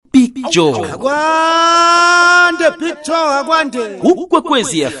Joe Akwande picture akwande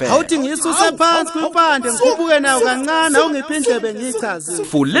ukwekwezi FM awuthi ngisuse phansi kwipande ngikhuphuke nayo kancane awungiphindlebe ngichaze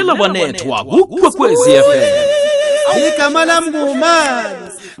Fulela Wanethwa ukwekwezi FM igama lami ngumani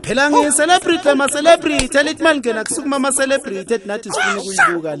phela ngiyicelebrity ama-celebrity elithi malingena kusukuma ama-celebrity ethi nathi sifuna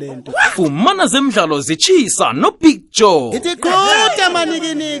ukuyibuka lento fumana zemidlalo zichisa no Big Joe ithi qhuda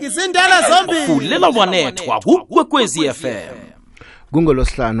manikiniki zindala zombili Fulela Wanethwa ukwekwezi FM.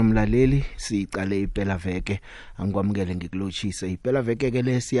 Kungolosihlanu umlaleli sicale iphela veke angikwamukele ngikulochise iphela veke ke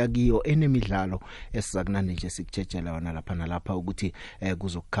lesiyakiyo enemidlalo esizakunande nje sikutshejela wona lapha nalapha ukuthi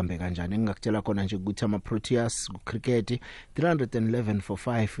kuzokuhambe kanjani engakutshela khona nje ukuthi ama Proteas ku cricket 311 for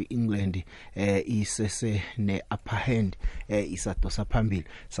 5 England isese ne upper hand isadosa phambili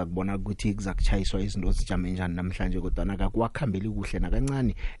sakubona ukuthi kuzakuchayiswa izinto ezijame njani namhlanje kodwa nakakuwakhambeli kuhle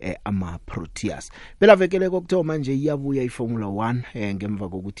nakancane ama Proteas phela veke le kokutoma nje iyabuya iFormula 1 ngemva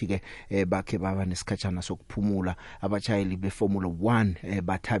kokuthi ke bakhe baba nesikhatshana sokuphumula abachayeli beFormula 1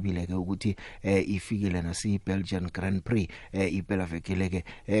 bathabile ke ukuthi ifikile nasi Belgian Grand Prix iphela vekele ke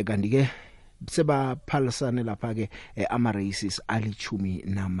kanti ke seba phalisane lapha ke ama races alichumi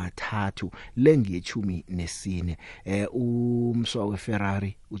namathathu lengi yechumi nesine umswa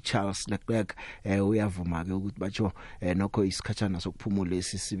weFerrari uCharles Leclerc uyavuma ke ukuthi batsho nokho isikhatshana sokuphumula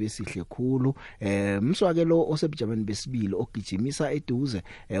esisibe sihle khulu umswa ke lo osebujameni besibili ogijimisa eduze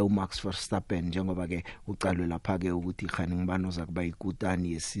uMax Verstappen njengoba ke ucalwe lapha ke ukuthi khani ngibano zakuba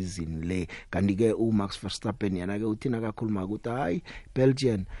ikutani yesizini le kanti ke uMax Verstappen yana ke uthina kakhuluma ukuthi hayi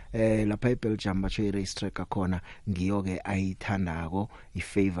Belgian lapha Belgium batsho i-race track khona ngiyo ke ayithandako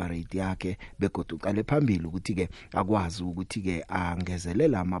i-favorite yakhe begodu uqale phambili ukuthi ke akwazi ukuthi ke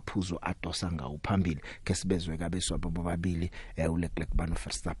angezelela amaphuzu adosa ngawo phambili ke sibezwe kabeswa bobabili uLeclerc bano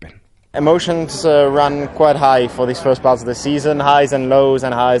Verstappen. Emotions run quite high for this first part of the season, highs and lows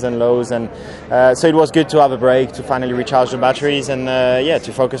and highs and lows, and so it was good to have a break to finally recharge the batteries and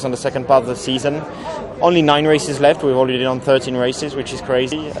to focus on the second part of the season. Only 9 races left. We've already done 13 races, which is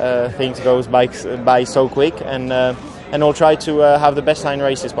crazy. Things goes by so quick, and we'll try to have the best 9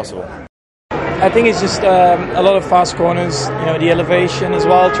 races possible. I think it's just a lot of fast corners. You know, the elevation as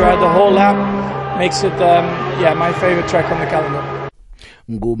well throughout the whole lap makes it my favorite track on the calendar.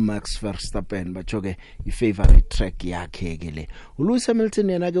 Max Verstappen bachoke i-favorite track yakhe ke le uLewis Hamilton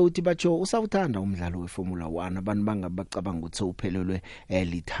yena ke uthi bacho usawuthanda umdlalo weFormula 1 abantu bangabacabanga ukuthi uphelelwe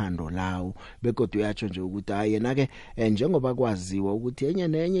lithando lawo bekodwa uyatsho nje ukuthi hayi yena ke njengoba kwaziwa ukuthi enye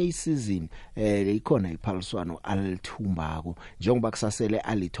nenye isizini ikhona iphaliswano alithumbako njengoba kusasele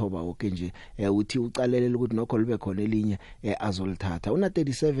alithoba wonke nje uthi ucalelela ukuthi nokho libe khona elinye azolithatha una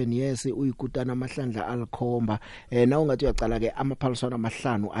 37 years uyikutana amahlandla alikhomba na ungathi uyacala ke amaphaliswano amahlanu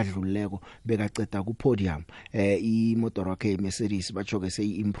adluleko bekaceda ku podium imotor yakhe Mercedes bachoke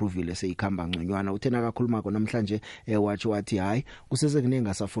seyiimprovile seyikhamba ngconywana uthena kakhuluma ko namhlanje wathi wathi hayi kusese kunenge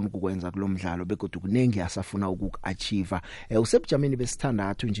asafuna ukukwenza kulomdlalo begodwa kunenge asafuna ukuachieve usebujameni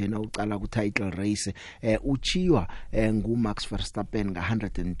besithandathu nje na uqala ku title race uchiwa nguMax Verstappen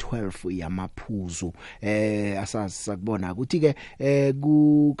nga112 yamaphuzu asasakubona ukuthi ke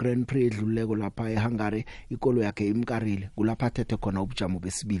ku Grand Prix edluleko lapha eHungary ikolo yakhe imkarile kulapha athethe khona ubujamo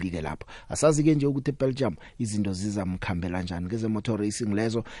besibili ke lapho asazi ke nje ukuthi eBelgium izinto zizamkhambela kanjani ngeze motor racing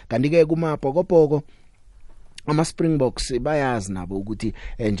lezo kanti ke kuma bhokobhoko ama Springboks bayazi nabo ukuthi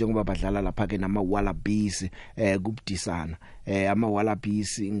njengoba badlala lapha ke nama Wallabies kubudisana ama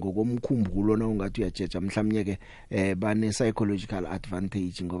Wallabies ngokomkhumbulo na ungathi uyajeja mhlawumnye ke bane psychological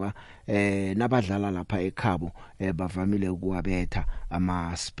advantage ngoba nabadlala lapha ekhabo bavamile ukuwabetha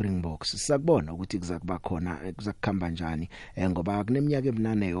ama Springboks sakubona ukuthi kuzakuba khona kuzakukhamba kanjani ngoba kuneminyaka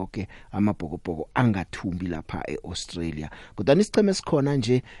ebunane yonke amabhokobhoko angathumbi lapha eAustralia kodwa nisicheme sikhona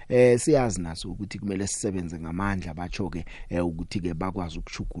nje siyazi naso ukuthi kumele sisebenze ngamandla bachoke ukuthi ke bakwazi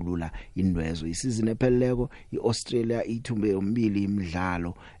ukuchugulula indwezo isizini epheleleko iAustralia ithumbe yombili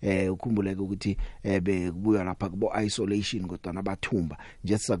imidlalo ukhumbuleke ukuthi bekubuya lapha kubo isolation kodwa nabathumba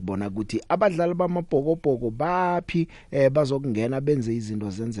nje sisakubona ukuthi abadlali bamabhokobhoko baphi bazokungena benze izinto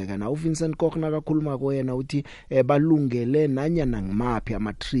zenzeka na uVincent Koch nakakhuluma koyena uthi balungele nanyana ngimaphi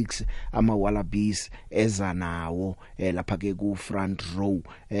ama tricks ama Wallabies eza nawo lapha ke ku front row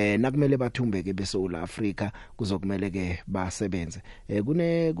nakumele bathumbe ke beSouth Africa kuzokumele ke basebenze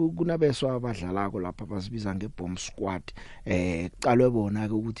kunabeswa abadlalako lapha basibiza ngebomb squad calwe bona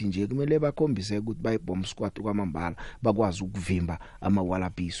ke ukuthi nje kumele bakhombise ukuthi bayibomb squad kwamambala bakwazi ukuvimba ama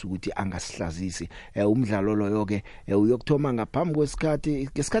Wallabies ukuthi angasihlazisi umdlalo loyo ke uyokuthoma ngaphambi kwesikhathi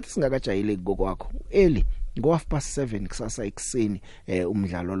ngesikhathi singakajayeleki kokwakho eli ngo 7:30 kusasa ekseni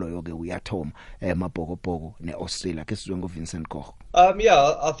umdlalo loyo ke uyathoma Mabhokobhoko neAustralia ke sizwe ngo Vincent Koch.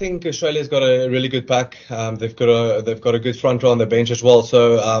 Yeah, I think Australia's got a really good pack. They've got a good front row on the bench as well.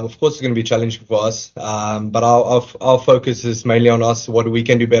 So of course it's going to be challenging for us. But our focus is mainly on us. What we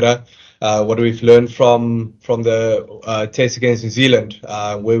can do better. What we've learned from the test against New Zealand,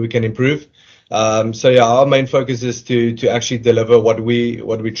 where we can improve. So yeah, our main focus is to actually deliver what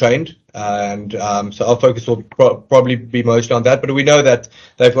we trained, and so our focus will probably be mostly on that. But we know that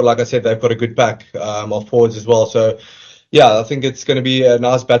they've got, like I said, they've got a good pack of forwards as well. So yeah, I think it's going to be a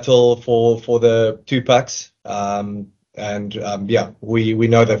nice battle for the two packs. Yeah, we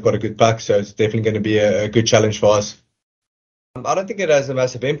know they've got a good pack, so it's definitely going to be a good challenge for us. I don't think it has a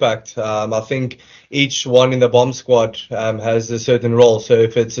massive impact. I think each one in the bomb squad has a certain role. So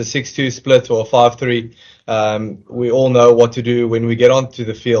if it's a 6-2 split or a 5-3, we all know what to do when we get onto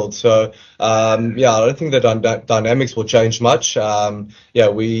the field. So yeah, I don't think the dynamics will change much. Yeah,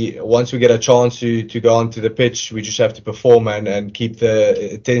 once we get a chance to go onto the pitch, we just have to perform and keep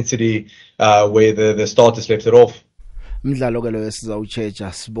the intensity where the starters left it off. Umdlalo ke lo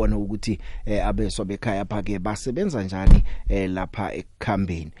esizawuchecha sibone ukuthi abeswa bekhaya phake basebenza njani lapha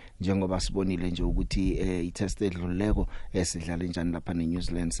ekukhambeni njengoba sibonile nje ukuthi itest edluleko esidlala njani lapha neNew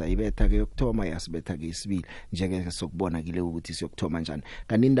Zealand sayibetha ke yokthoma yasibetha ke isibili njeke sokubona kile ukuthi siyokuthoma njani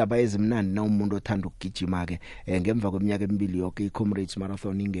kanti indaba ezimnandi na umuntu othanda ukugijima ke ngemva kweminyaka emibili yonke iComrades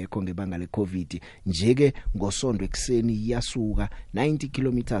Marathon ingekho ngebanga leCovid njeke ngosonto ekseni iyasuka 90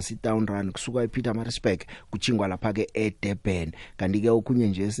 kilometers down run kusuka ePietermaritzburg kuchingwa lapha ke Durban kanti ke okunye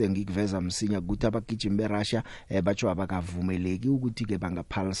nje sengikuveza msinya ukuthi abagijimi beRussia batsho abakavumeleki ukuthi ke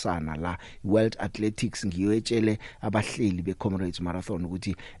bangaphalisana la World Athletics ngiyo etshele abahleli beComrades Marathon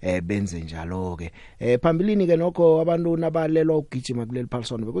ukuthi benze njalo ke phambilini ke nokho abantu nabalelwa ukugijima kuleli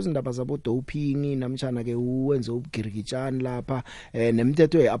phaliswano bekuzindaba zabo doping namtjana ke uwenze ubugirigitshani lapha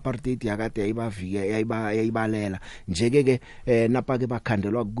nemithetho yeapartheid yakade yayibalela njeke ke napha ke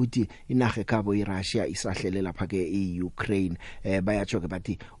bakhandelwa ukuthi inarhe khabo iRussia isahlele lapha ke Ukraine bayatsho ke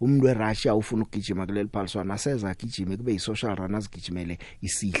bathi umuntu weRussia ufuna ukugijima kuleli phaliswano aseza agijime kube yisocial run azigijimele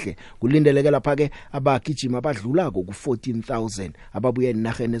isihle kulindeleke lapha ke abagijima abadlula ku 14000 ababuye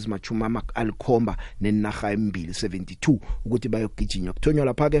enarheni ezimachuma alikhomba nenarha embili 72 ukuthi bayogijinywa kuthonywa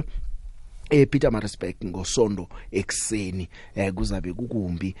lapha ke Pietermaritzburg ngosonto ekseni kuzabe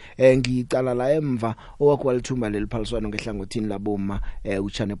kukumbi ngicala la emva owakwalithumba leliphaliswano ngehlangothini laboma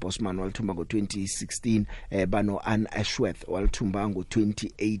uChane Bosman walithumba ngo2016 bano Ann Ashworth walithumba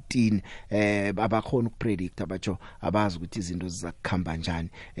ngo2018 abakhona ukupredict abatsho abazi ukuthi izinto zizakukhamba njani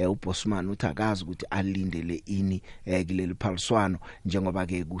uBosman uthi akazi ukuthi alindele ini kuleli phaliswano njengoba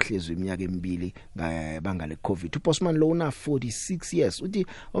ke kuhlezwe iminyaka emibili banga leCovid uBosman lo una 46 years uthi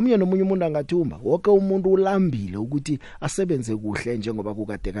omnye nomunye umuntu thumba wonke umuntu ulambile ukuthi asebenze kuhle njengoba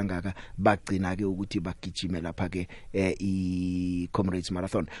kukade kangaka bagcina ke ukuthi bagijime lapha ke iComrades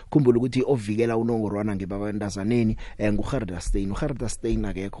Marathon khumbula ukuthi ovikela unongorwana ngebabantazaneni nguGerda Steyn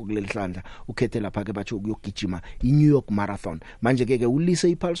akekho kuleli hlandla ukhethe lapha ke bathi ukuyogijima iNew York Marathon manje ke ulise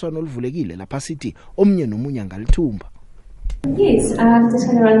iphaliswano oluvulekile lapha sithi omnye nomunye angalithumba. Yes, I'm just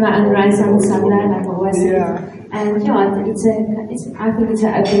going to run my own race on Sunday, like I always do. And yeah, I think it's an open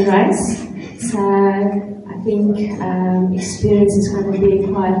race. So I think experience is going to be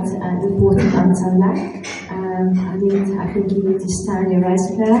quite important on Sunday. I think you need to start your race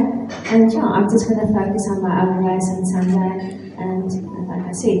plan. And yeah, I'm just going to focus on my own race on Sunday. And like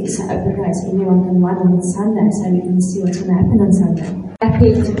I said, it's an open race. Anyone can run on Sunday, so we can see what's going to happen on Sunday.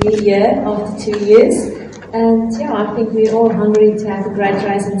 Happy to be here after 2 years. And yeah, I think we're all hungry to have a great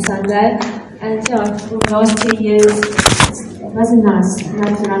race on Sunday. And yeah, for the last 2 years, it wasn't nice to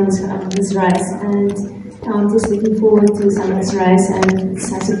run this race. And yeah, I'm just looking forward to Sunday's race, and it's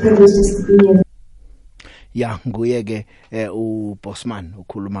such a privilege just to be here. Ya nguye ke uBosman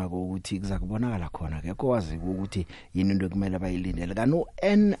ukhuluma ukuthi kuzakubonakala khona ke kwazi ukuthi yini into ekumele bayilindele kanu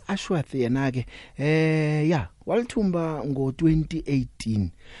Ann Ashworth yena ke ya walithumba ngo2018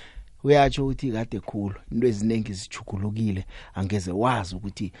 uyatsho ukuthi kade khulu into eziningi zichugulukile angeze wazi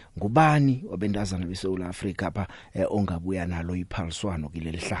ukuthi ngubani wabendazana beSouth Africa apha ongabuya nalo iphaliswano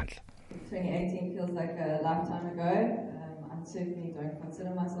kileli hlandla. 2018 feels like a lifetime ago. I certainly don't consider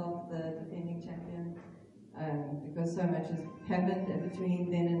myself the defending champion because so much has happened in between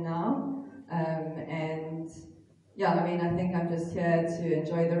then and now. And yeah, I mean, I think I'm just here to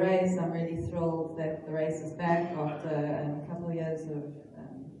enjoy the race. I'm really thrilled that the race is back after a couple of years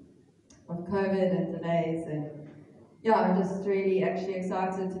of COVID and delays, and yeah, I'm just really actually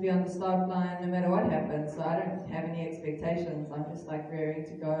excited to be on the start line no matter what happens. So I don't have any expectations. I'm just like raring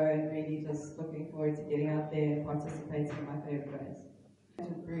to go and really just looking forward to getting out there and participating in my favorite race.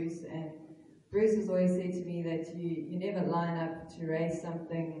 With Bruce, and Bruce has always said to me that you never line up to race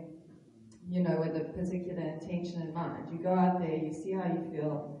something, you know, with a particular intention in mind. You go out there, you see how you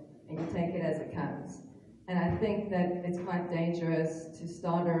feel, and you take it as it comes. And I think that it's quite dangerous to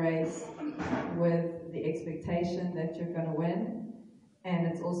start a race with the expectation that you're going to win. And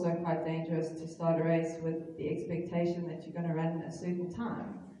it's also quite dangerous to start a race with the expectation that you're going to run a certain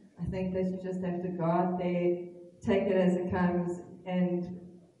time. I think that you just have to go out there, take it as it comes, and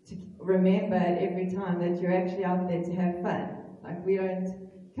to remember at every time that you're actually out there to have fun. Like, we don't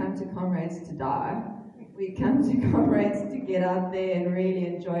come to Comrades to die. We come to Comrades to get out there and really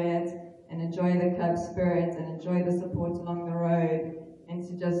enjoy it, and enjoy the club spirit, and enjoy the support along the road, and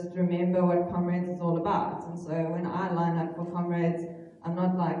to just remember what Comrades is all about. And so when I line up for Comrades, I'm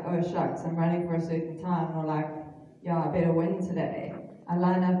not like, oh shucks, I'm running for a certain time, or like, yeah, I better win today. I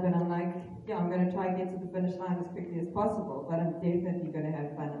line up and I'm like, yeah, I'm going to try and get to the finish line as quickly as possible, but I'm definitely going to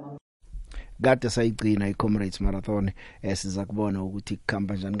have fun along. Kade sayigcina iComrades Marathon siza kubona ukuthi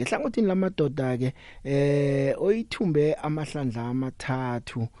kukhamba kanjani ngehlangothini lamadoda ke oyithumbe amahlandla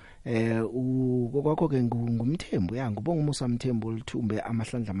amathathu kokwakho ke ngumthembu ngubonga umusa mthembu olithumbe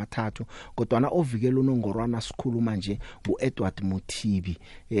amahlandla amathathu kodwa na ovikela unongorwana sikhuluma nje uEdward Muthibi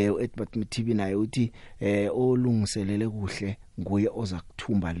uEdward Muthibi naye uthi olungiselele kuhle nguye oza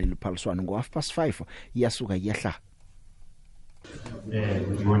kuthumba leli phaliswano ngo 5:30 iyasuka iyahla.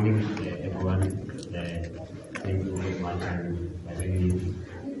 Good morning, everyone. Thank you very much. I'm really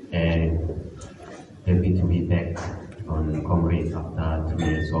happy to be back on Comrades after 2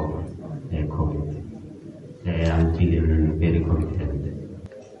 years of COVID. I'm feeling very confident.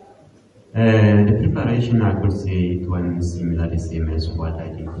 The preparation, I could say it went similar, the same as what I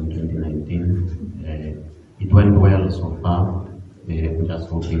did in 2019. It went well so far. I'm just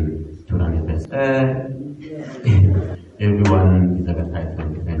hoping to run the best. Everyone is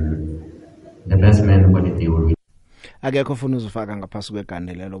excited, and the best man for the day will be. Akekho ufuna uzufaka ngaphasi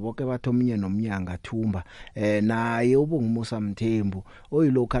kwegandelelo bonke bathu omunye nomnyanga thumba naye ubungumusa mthembu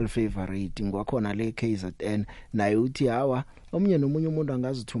oyi local favorite ngwakhona le KZN naye uthi hawa omunye nomunye umuntu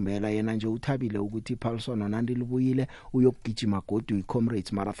angazithumbela yena nje uthabile ukuthi iphaliswano nandi libuyile uyokugijima godu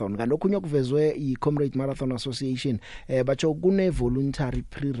iComrades Marathon kanti okunye kuvezwe iComrades Marathon Association batsho kune voluntary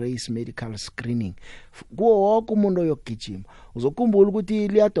pre-race medical screening kuwo wonke umuntu oyokugijima uzokhumbula ukuthi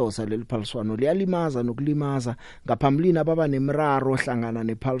liyadosa leli phaliswano liyalimaza nokulimaza ngaphambilini ababa nemiraro hlangana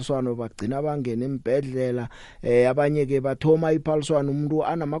nephaliswano bagcina bangena embedlela abanye ke bathoma iphaliswano umuntu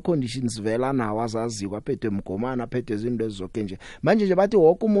anama conditions vela nawo azaziwa aphethe emgomana aphethe izinto ezizoke nje manje nje bathi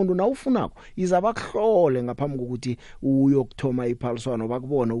wonke umuntu na ufunako izabakuhlole ngaphambi kokuthi uyokuthoma iphaliswano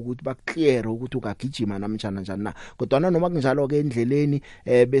bakubona ukuthi bakclear ukuthi ukagijima namtjana njani na kodwa noma kunjalo ke endleleni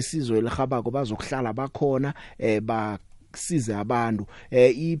besizwe elihabako bazokuhlala bakhona size abantu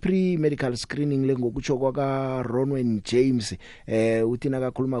i-pre medical screening lengokutsho kwaka Ronwen James uthina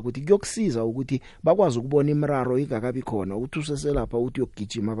kakhuluma ukuthi kuyokusiza ukuthi bakwazi ukubona imiraro igakabi khona uthi useselapha uthi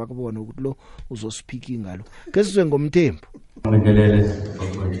yokugijima bakubona ukuthi lo uzospeaking ngalo kesizwe ngomthembu ngikelele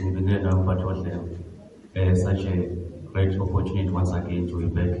ngokwenza umphathi wahlelo such a great opportunity once again to be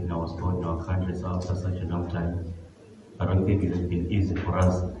back in our sport, in our country after such a long time. I don't think it has been easy for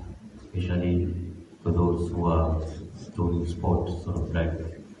us, especially for those who are doing sport, sort of like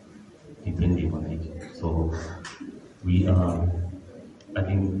depending on it. So we are, I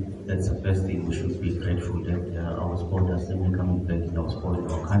think that's the first thing we should be grateful that our sport has simply coming back in our sport,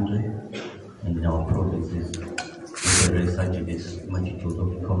 in our country, and in our provinces. There is such a magnitude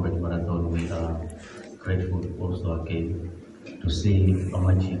of Comrades Marathon. We are grateful also again to see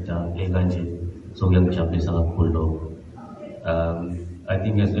Amachita, Eganje, so young Chapisa Pulo. I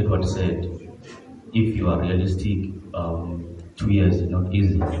think as Edward said, if you are realistic, 2 years is not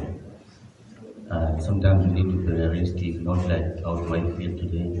easy. Sometimes you need to be realistic, not like how do I feel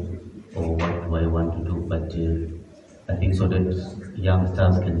today or what do I want to do, but I think so that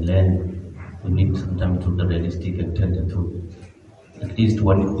youngsters can learn. We need sometimes to be realistic and tell the truth. At least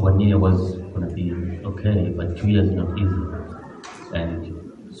one year was going to be okay, but 2 years is not easy.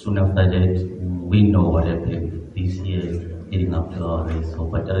 And soon after that, we know what happened this year leading up to our race. So,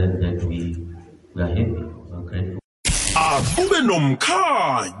 but other than that, we are happy, we are grateful. Akube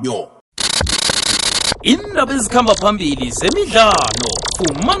nomkhanyo indaba ezikhamba phambili zemidlalo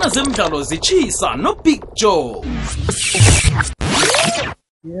fumana zemidlalo zichisa no Big Joe.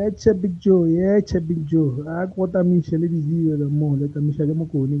 Yeah, Big Joe. I quote a Michelle Dizzy the more, let a Michelle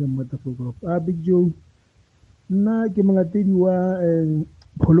Mokoni and Matafoko. Big Joe. nna ke molatedi wa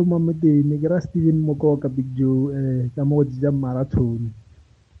Pholo Mameteni ke ra Steven Mokoka Big Joe ka mo dija marathon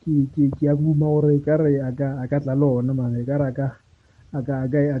ke ya buma gore ka re aka tla lona mane ka raka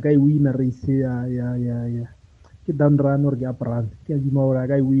aka I wina race ya ke down run or ke aprand ke buma gore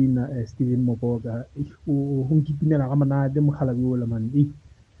aka I wina Steven Mokoka o nkipinela ga manate mogala biola man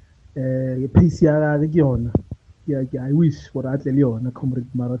pace ya ke yona ke I wish for atle le yona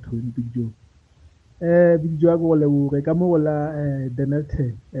comrade marathon Big Joe Big Joe go le ka mo la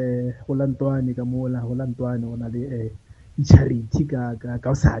Denelton go la Ntwane ka mo la go la Ntwane ona le charity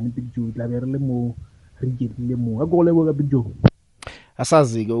ka usani Big Joe la bere le mo region le mo go le ka Big Joe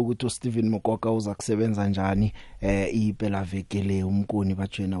asazike ukuthi uSteven Mokoka uza kusebenza njani iphela veke le umkoni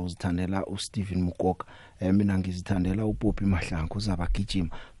batshena uzithandela uSteven Mokoka mina ngizithandela uPopi Mahlangu uzabagijima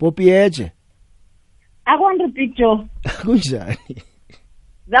Popi yeje akwanda Big Joe kunjani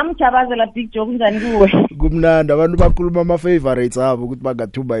zamjabazela Big Joe kunjani kuwe kumnandi abantu bakhuluma ama favorites abo ukuthi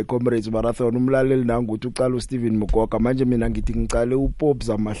bangathumba iComrades Marathon umlaleli nangu ukuthi uqala uSteven Mokoka manje mina ngithi ngicale uPopi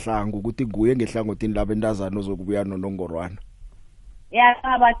Zamahlangu ukuthi nguye ngehlangothini labentazana ozokubuya noNongorwana ya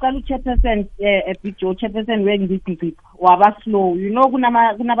abaqala uChairperson Big Joe Chairperson wengigidi waba slow you know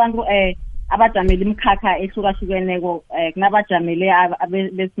kunabantu abajamela imkhakha ehlukahlukeneko kunabajamele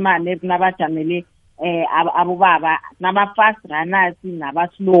besimane kunabajamele abobaba naba fast runners naba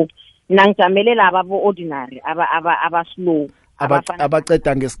slow mina ngijamele laba abo ordinary aba slow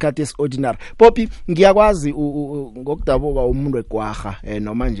abaceda ngesikhathi esiordinary Popi ngiyakwazi ngokudabuka umuntu egwarha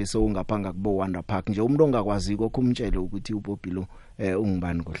noma nje sewungaphanga kubo Wonder Park nje umuntu ongakwazi kokumtshele ukuthi uPopi lo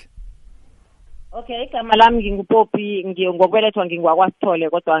ungubani kuhle Okay igama lami nginguPopi ngiyongobelethwa ngingwakwasithole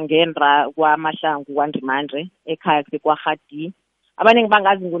kodwa ngendra kwaMahlangu kwaNdimandre ekhaya kwaHadi abaningi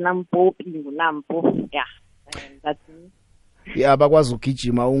bangazi nguNampopi nguNampo yeah that's me yeah bakwazi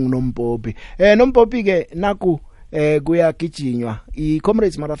ukugijima unguNompopi Nompopi ke naku kuyagijinywa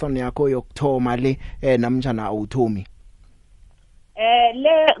iComrades Marathon yakho yokthoma le namnjana awuthomi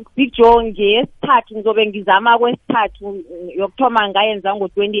le Big Joe ngesithathu ngizobe ngizama kwesithathu yokthoma ngayenza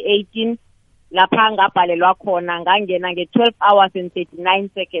ngo2018 lapha ngabhalelwa khona ngangena nge12 hours and 39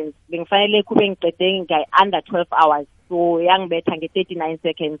 seconds bengifanele kube ngiqede under 12 hours so yangibetha nge39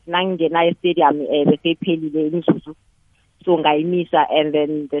 seconds nangingena estadium bese iphelile imizuzu so ngayimisa and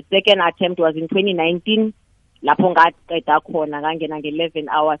then the second attempt was in 2019 lapho ngaqeda khona ngangena nge11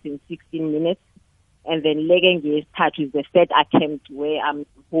 hours and 16 minutes and then leke ngesithathu is the third attempt where I'm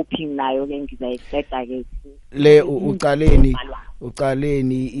hoping nayo ke ngizayiqeda ke le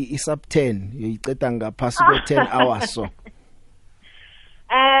uqaleni isub 10 uyiceda ngaphasi kwe10 hours so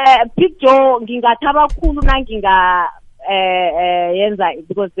Big Joe ngingathaba kakhulu nanginga yenza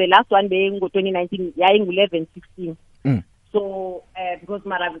because the last one being ngo2019 yayingu 11:16 so because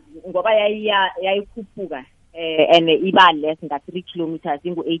mara ngoba yayikhuphuka and iba less nga 3 kilometers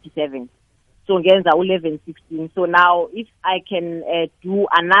ingu 87 so ngenza u11:16 so now if I can do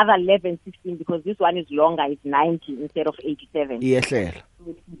another 11:16 because this one is longer it's 90 instead of 87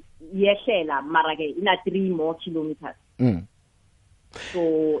 yehlela mara ke ina 3 more kilometers so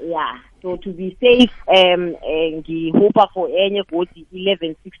yeah so to be safe ngihopa for enye godi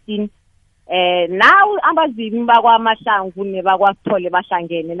 11:16 now abazimi bakwaMahlangu nebakwasithole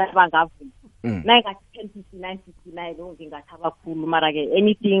bahlangene nabangavuma nayinga 10:59 lo ngingathaba kakhulu mara ke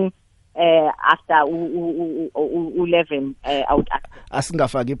anything after u11 out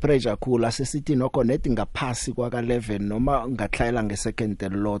asingafaki pressure kakhulu asisithi nokho net ngaphasi kwa 11 noma ngathlayela ngesecond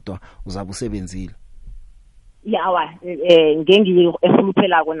elilodwa uzabe usebenzile yawa ngengi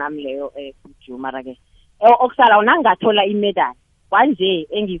ehuluphelako nami leyo kuju mara ke okusala unangathola imedal kwanje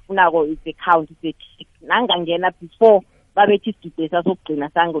engiyifunako is the count is nangangena before babethi isigide sasokugcina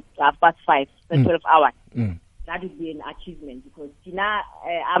sango 5:30 12 hours that would be an achievement because thina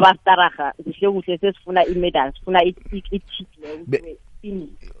abastaraga kuhle sesifuna imedal sifuna it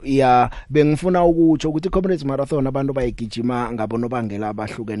ya bengifuna ukutsho ukuthi iComrades Marathon abantu bayigijima ngabonobangela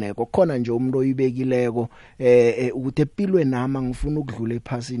abahlukeneko khona nje umuntu oyibekileko ukuthi empilweni nama ngifuna ukudlula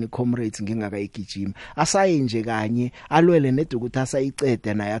ephasini iComrades ngingakayigijima asaye nje kanye alwele nedi ukuthi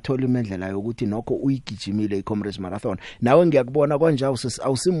asayicede naye athola imendlela yokuthi nokho uyigijimile iComrades Marathon nawe ngiyakubona konje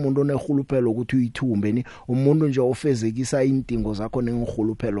awusimuntu onehuluphelo ukuthi uyithumbe ni umuntu nje ofezekisa intingo zakho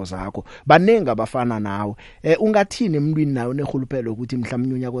nengihuluphelo zakho banengi abafana nawe ungathini emntwini nawe onehuluphelo ukuthi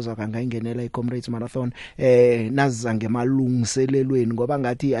mhlawumnye unyaka ozaka ingenela iComrades Marathon naziza ngemalungiselelweni ngoba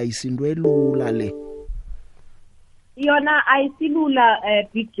ngathi ayisinto elula le yona ayisilula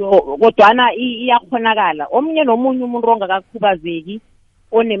Big Joe kodwana iyakhonakala omnye nomunye umuntu ongakakhubazeki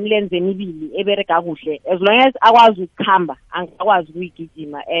onemlenze emibili ebereka kuhle as long as akwazi ukukhamba angakwazi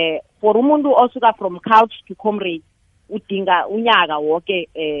ukuyigijima for umuntu osuka from couch to comrade udinga unyaka wonke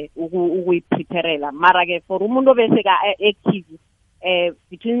ukuyipreparela mara ke for umuntu obese ka active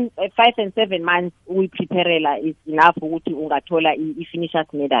between 5 and 7 months ukuyipreparela is enough ukuthi ungathola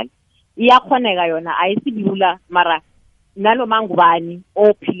i-finishers medal iyakhoneka yona ayisibilula mara nanoma ngubani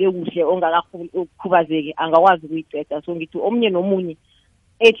ophile kuhle ongakakhubazeki angakwazi ukuyiqeda so ngithi omnye nomunye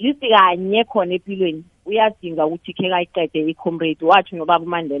at least kanye khona empilweni uyadinga ukuthi ke kayiqede i-comrade wathi nobaba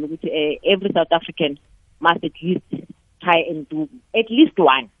uMandela ukuthi every South African must at least try and do at least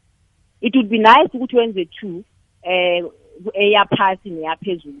one. It would be nice ukuthi wenze 2 eyaphasi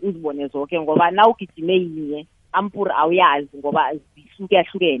neyaphezulu uzibone zonke ngoba na ugijime yinye ampura awuyazi ngoba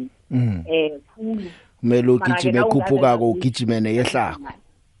zihlukahlukene khulu kumele ugijime ekhuphukako ugijime neyehlako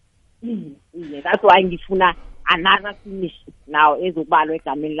that's why ngifuna another finish now ezokubalwa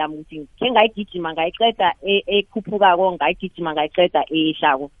egameni lami ukuthi ke ngayigijima ngayiqeda ekhuphukako ngayigijima ngayiqeda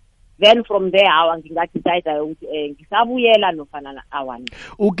eyehlako then from there awa ngingadecide ukuthi ngisabuyela nofana awani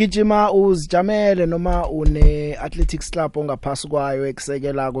ugijima uzijamele noma une athletics club ongaphasi kwayo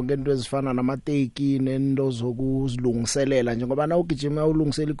ekusekelako ngento ezifana namateki nento zokuzilungiselela njengoba na ugijima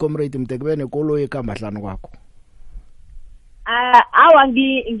ulungisela icomrade mdekube nekolo ekhamba hlanu kwakho awa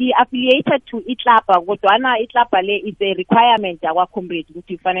ngi-affiliated to iClub kodwana iClub le is a requirement yakwa comrade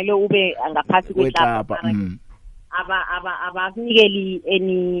ukuthi kufanele ube ngaphasi kweClub abakunikeli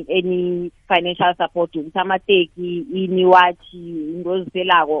any financial support ukuthi amateki iniwathi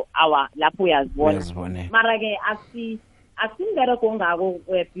ingoziselako awa lapho uyazibona mara ke asimbereko ongako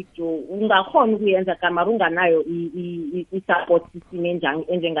Big Joe ungakhona ukuyenza kamara unganayo i-support system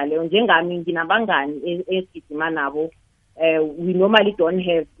enjengaleyo njengami nginabangani esigijima nabo we normally don't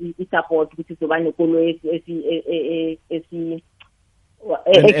have i-support ukuthi soba nekolo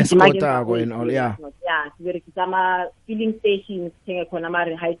escortako and all siberekisa ama-filling stations sithenge khona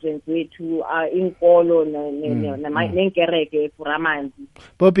ama-rehydrants wethu inkolo nenkereke for amanzi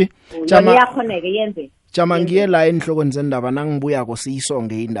Poppy iyakhoneka yenze jama ngiye la enhlokweni zendaba nangibuyako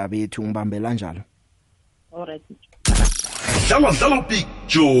siyisonge indaba yethu ngibambela njalo alright dlala Big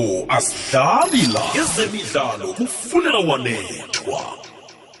Joe asidlali la ezemidlalo kufunela Wanethwa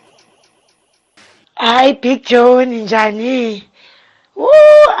Hayi Big Joe ninjani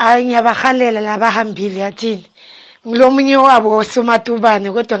hayi ngiyabahalela labahambile yathini ngilomunye wabo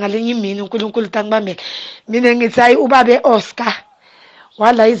osomatubane kodwa ngalenye imini uNkulunkulu tangibambela mina ngithi hayi ubabe Oscar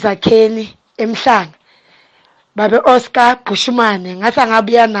wala izakheni emhlanga babe Oscar Bushumane ngathi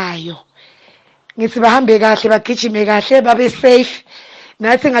angabuya nayo ngithi bahambe kahle bagijime kahle babe safe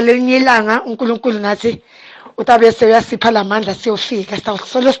nathi ngalenye ilanga uNkulunkulu nathi utabe seyasipha lamandla siyofika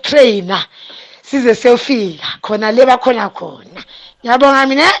solo trainer size siyofika khona le bakhona khona yabonga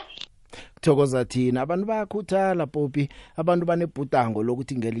mina thokoza thina abantu bayakhuthala Poppy abantu banebhutango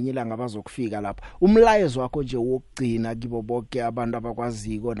lokuthi ngelinye ilanga bazokufika lapha umlayezo wakho nje wokugcina kibo bonke abantu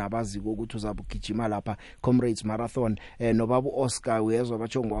abakwaziko nabaziko ukuthi uzabugijima lapha Comrades Marathon nobaba Oscar uyezwa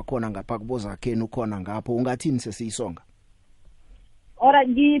bachongo wakhona ngapha kubozakheni ukhona ngapho ungathini sesiyisonga ora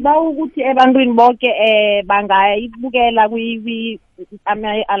ngiba ukuthi ebantwini bonke bangayibukela am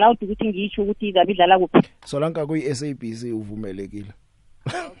allowed ukuthi ngisho ukuthi izabidlala kuphi solanka kuyi SABC uvumelekile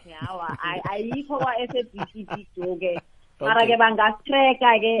okay hawa ayikho kwa SABC Big mara ke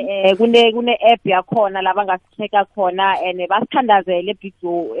bangastreka ke kune app yakhona la bangastreka khona and basithandazele Big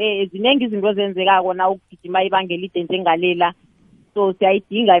Joe ezinengi izinto zenzeka kona ukugijima ibanga elide njengalela so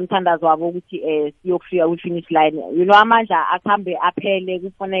siyayidinga imthandazo wabo ukuthi siyokufika ku finish line amandla akhambe aphele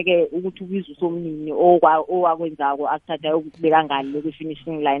kufoneke ukuthi ubizwe somnini owakwenzako akuthatha ukubeka ngale ku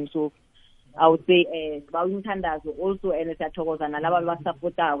finishing line so I would say ba umthandazo also and siyathokoza nalabo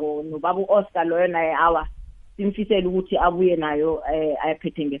basupportako nobaba Oscar loyo naye awa simfisela ukuthi abuye nayo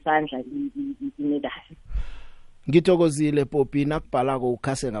ayiphethe ngesandla imedal Ngithokozile Poppy nakubhalako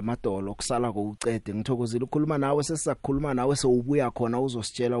ukhase ngamadolo kusala ko ucede ngithokozile ukukhuluma nawe sesizakukhuluma nawe sewubuya khona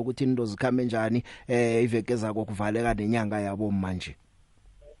uzositshela ukuthi into zikhame njani iveke zako kuvaleka nenyanga yabo manje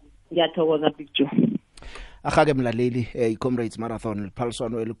Ngiyathokoza Big Joe Ahake mlaleli iComrades Marathon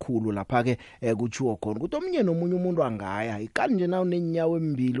liphaliswano elikhulu lapha ke kuchiwo khona ukuthi omnye nomunye umuntu angaya ikani nje nawo nenyawo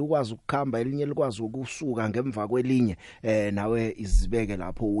embili ukwazi ukukhamba elinye likwazi ukusuka ngemva kwelinye nawe izibeke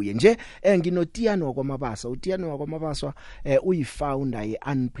lapho uye nje nginoTiano wakwamabasa uTiano wakwamabasa uyifounder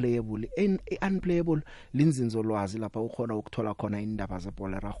yeUnplayable Unplayable linzinzo lwazi lapha ukhona ukuthola khona indaba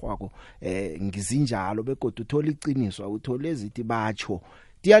zebhola ragwako ngizinjalo begodwa uthola iqiniswa uthola ezithi batsho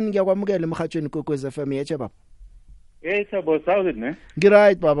Tiani ngiyakwamukela emhathweni kokwez FM yeche baba. Hey sabo sawuthi ne?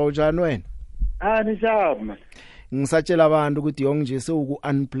 Ngiright baba ujani wena? Nishaba man. ngisatshela abantu ukuthi yonke nje sewuku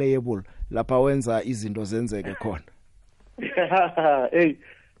unplayable lapha wenza izinto zenzeke khona. Hey,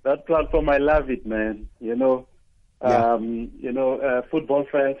 that platform, I love it, man. Football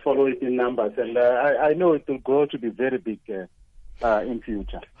fans follow it in numbers, and I know it will grow to be very big in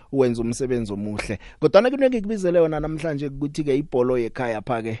future. Wenza umsebenzi omuhle kodwa nakunike kubizele yona namhlanje ukuthi ke ibhola yekhaya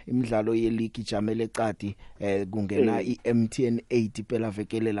phake imidlalo yeleague ijamele ecadi kungena iMTN 8 phela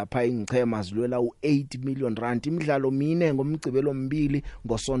vekele lapha ingchema zilwela u8 million rand imidlalo mine ngomgcibelo mbili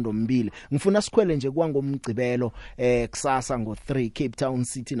ngosonto mbili ngifuna sikhwele nje kwangomgcibelo kusasa ngo3 Cape Town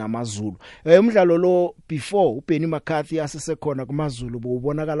City naMazulu umdlalo lo before uBenny McCarthy asisekhona kuMazulu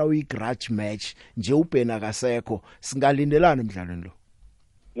ubonakala uyigrudge match nje uBenny akasekho singalindelana emidlalweni lo.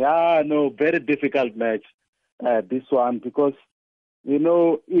 Yeah, no, very difficult match, this one, because,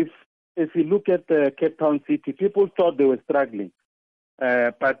 if you look at Cape Town City, people thought they were struggling,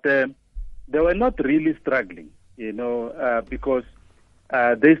 but they were not really struggling, because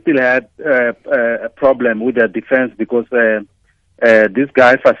they still had a problem with their defense because this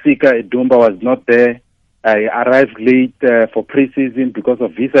guy, Fasika Edumba, was not there. He arrived late for preseason because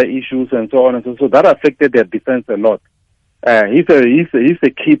of visa issues and so on and so on. So that affected their defense a lot. He's a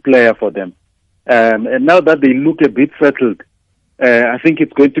key player for them. And now that they look a bit settled, I think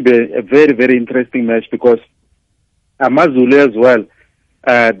it's going to be a very, very interesting match because Amazulu as well,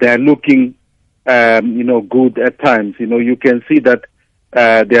 they are looking, good at times. You can see that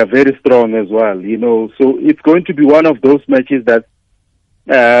they are very strong as well, So it's going to be one of those matches that,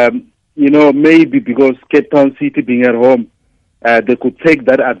 maybe because Cape Town City being at home, they could take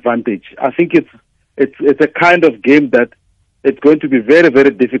that advantage. I think it's a kind of game that it's going to be very,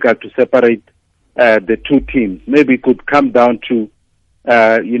 very difficult to separate the two teams. Maybe it could come down to,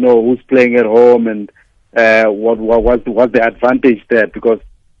 who's playing at home and what was the advantage there. Because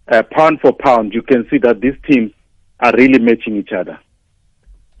pound for pound, you can see that these teams are really matching each other.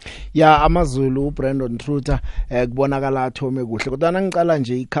 Ya AmaZulu Brandon Truter kubonakala athome kuhle kodwa nangiqala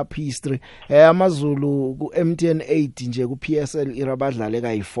nje icup history AmaZulu ku MTN 8 nje ku PSL irabadlale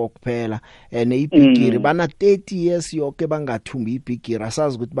kayi4 kuphela neibigiri bana 30 years yonke bangathumbi ibigiri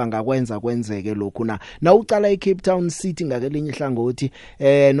asazi ukuthi bangakwenza kwenzeke lokhu na uqala eCape Town City ngakelinye ihlangothi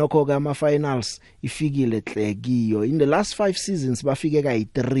nokho ke ama finals ifikile hlekiyo in the last 5 seasons bafike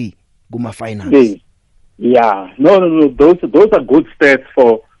kayi3 kuma finals. Yeah, no, those are good stats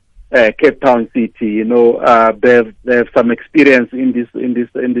for Cape Town City. They have some experience in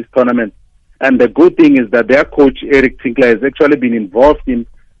this tournament, and the good thing is that their coach Eric Tinkler has actually been involved in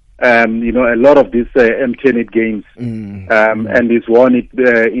a lot of these MTN 8 games, and he's won it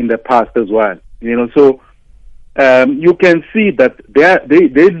in the past as well. So you can see that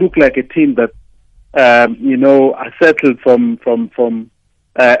they look like a team that are settled from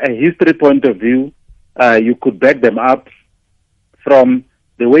a history point of view. You could back them up from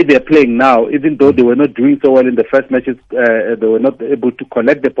the way they're playing now, even though they were not doing so well in the first matches, they were not able to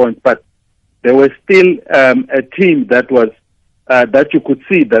collect the points, but they were still a team that was that you could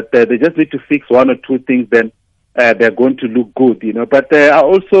see that they just need to fix one or two things, then they're going to look good, But I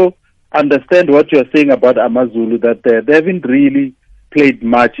also understand what you're saying about AmaZulu, that they haven't really played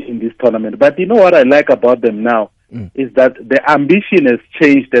much in this tournament. But what I like about them now is that the ambition has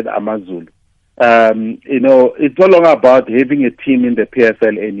changed at AmaZulu. It's no longer about having a team in the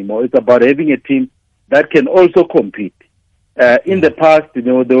PSL anymore. It's about having a team that can also compete. In the past, they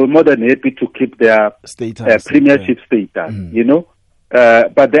were more than happy to keep their premiership status,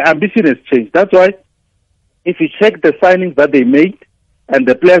 but the ambition has changed. That's why if you check the signings that they made and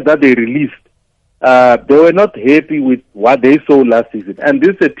the players that they released, they were not happy with what they saw last season. And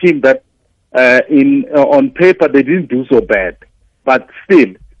this is a team that on paper they didn't do so bad, but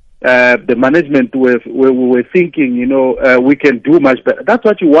still the management were thinking, we can do much better. That's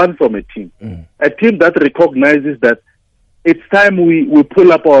what you want from a team. A team that recognizes that it's time we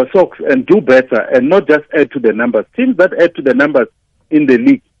pull up our socks and do better and not just add to the numbers. Teams that add to the numbers in the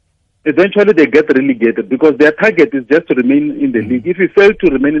league, eventually they get relegated because their target is just to remain in the league. If you fail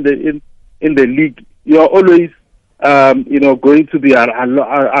to remain in the league, you're always going to be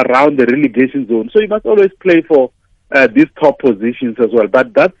around the relegation zone. So you must always play for these top positions as well.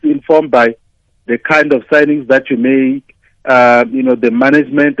 But that's informed by the kind of signings that you make, the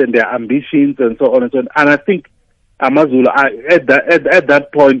management and their ambitions and so on and so on. And I think AmaZulu are at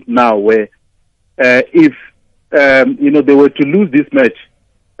that point now where if they were to lose this match,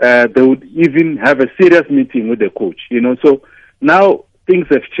 they would even have a serious meeting with the coach. So now things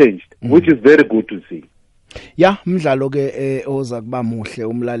have changed, which is very good to see. Ya mdlalo ke oza kuba muhle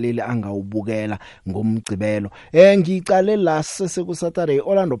umlaleli angawubukela ngomgcibelo ngicale la sese ku Saturday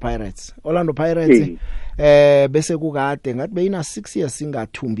Orlando Pirates bese kukade ngathi beyina 6 years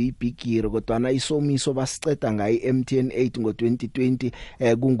singathumbi ibigiri kodwa na isomiso basiceda ngayi MTN 8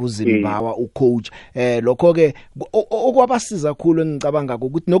 ngo2020 kunguZimbawa ucoach lokho ke okwabasiza kakhulu engicabanga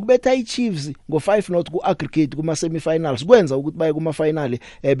ukuthi nokubetha iChiefs ngo5-0 kuaggregate kuma semifinals kwenza ukuthi baye kuma final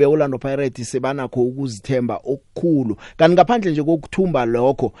beOrlando Pirates sebanakho ukuzithemba okukhulu kanti ngaphandle nje kokuthumba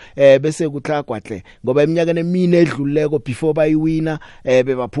lokho bese kuhlagwahle ngoba eminyakeni emine edluleko before bayiwina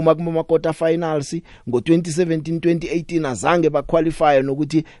bebaphuma kuma quarter finals ngo2017 2018 azange baqualify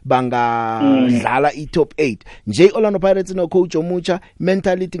nokuthi bangadlala iTop 8 nje Orlando Pirates no coach omutsha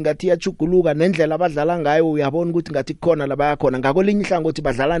mentality ngathi yachuguluka nendlela abadlala ngayo uyabona ukuthi ngathi khona la bayakhona ngako linye ihlangothi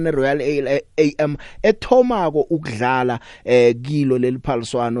badlala neRoyal AM ethomako ukudlala kilo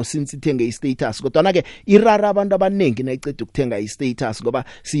leliphaliswano since ithenge istatus kodwa na ke irara abantu abanengi nayicede ukuthenga istatus ngoba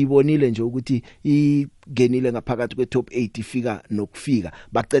siyibonile nje ukuthi igenile ngaphakathi kweTop 8 ifika nokufika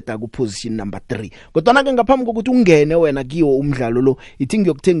baqeda ku position number 3 kodwa na ke ngaphambi kokuthi ungene wena kiwo umdlalo lo ithi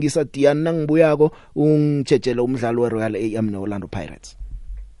ngiyokuthengisa Dian nangibuyako ungitshejele umdlalo weRoyal AM neOrlando Pirates.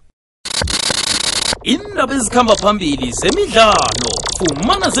 Indaba ezikhamba phambili zemidlalo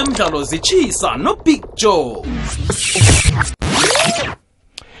fumana zemidlalo zichisa no Big Joe.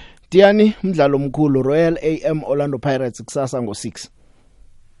 Diani umdlalo omkhulu Royal AM Orlando Pirates kusasa ngo6.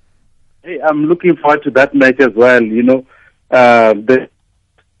 Hey, I'm looking forward to that match as well. You know,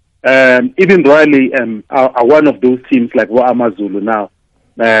 even Royal AM are one of those teams like Amazulu now.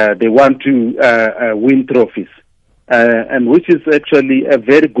 They want to win trophies, and which is actually a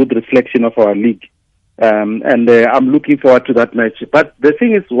very good reflection of our league. And I'm looking forward to that match. But the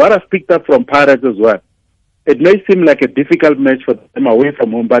thing is, what I've picked up from Pirates as well, it may seem like a difficult match for them away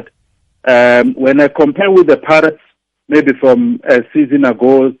from home, but when I compare with the Pirates, maybe from a season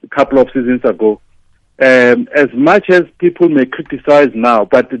ago, a couple of seasons ago, as much as people may criticize now,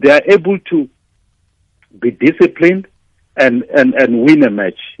 but they are able to be disciplined and win a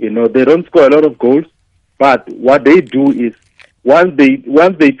match. You know, they don't score a lot of goals, but what they do is once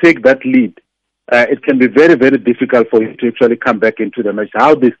they take that lead, it can be very, very difficult for you to actually come back into the match,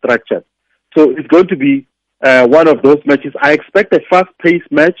 how they structure. So it's going to be one of those matches. I expect a fast-paced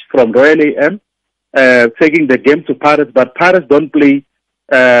match from Royal AM, taking the game to Pirates, but Pirates don't play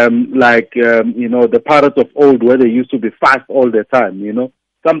the Pirates of old where they used to be fast all the time, you know.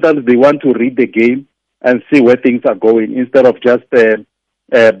 Sometimes they want to read the game and see where things are going instead of just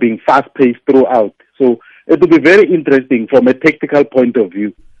being fast-paced throughout. So it will be very interesting from a tactical point of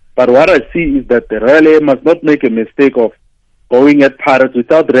view. But what I see is that the Royal AM must not make a mistake of going at Pirates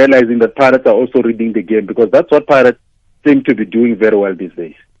without realizing that Pirates are also reading the game, because that's what Pirates seem to be doing very well these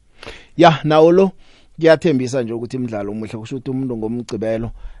days. Yeah, Naolo, kuyathembisa nje ukuthi imidlalo omuhle kusho ukuthi umuntu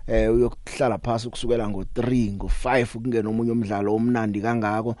ngomgcibelo uyokuhlala phansi ukusukela ngo3 ngo5 kungena omunye umdlalo omnandi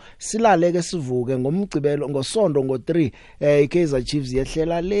kangako silaleke sivuke ngomgcibelo ngosonto ngo3 iKaizer Chiefs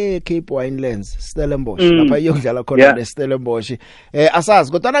yehlela le Cape Winelands Stellenbosch lapha iyokudlala khona neStellenbosch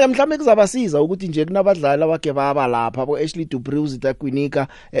asazi kodwa na ke mhlawumbe kuzabasiza ukuthi nje kunabadlali abake baba lapha bo Ashley Dupree uzitaKwinika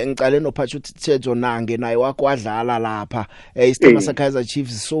ngicale no Patrick Tsejo nange naye wakwadlala lapha isithema saKaizer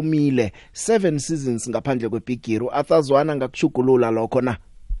Chiefs somile 7 seasons ngaphandle kwebigiri athazwana ngakuchugulula lokho na.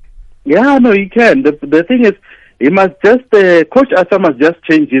 Yeah, no, he can. The thing is, he must just Coach Asa must just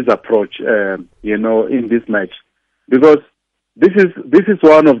change his approach, in this match, because this is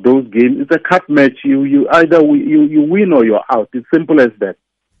one of those games. It's a cup match. You either you win or you're out. It's simple as that.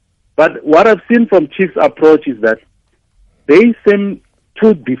 But what I've seen from Chiefs' approach is that they seem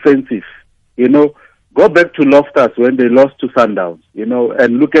too defensive. You know, go back to Loftus when they lost to Sundowns. You know,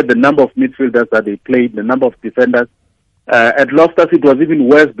 and look at the number of midfielders that they played, the number of defenders. At Loftus, it was even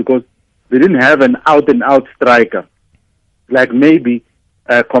worse because they didn't have an out-and-out striker, like maybe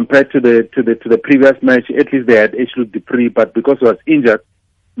compared to the previous match. At least they had Ashley Dupree, but because he was injured,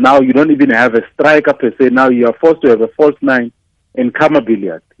 now you don't even have a striker per se. Now you are forced to have a false nine in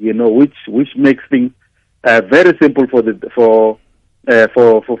Kamabiliad, you know, which makes things very simple for the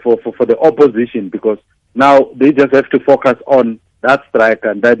opposition, because now they just have to focus on that striker,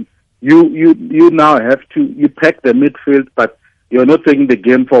 and then you now have to pack the midfield, but you're not taking the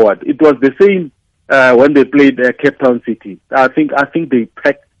game forward. It was the same when they played Cape Town City. I think they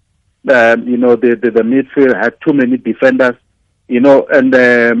packed, the midfield had too many defenders,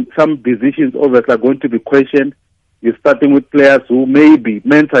 and some decisions obviously are going to be questioned. You're starting with players who maybe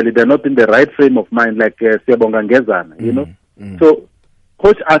mentally they're not in the right frame of mind, like Siyabonga Ngezana, So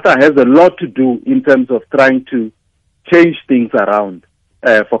Coach Arthur has a lot to do in terms of trying to change things around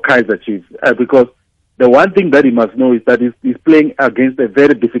for Kaizer Chiefs, because the one thing that he must know is that he's playing against a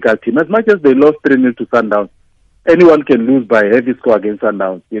very difficult team. As much as they lost 3-0 to Sundowns, anyone can lose by a heavy score against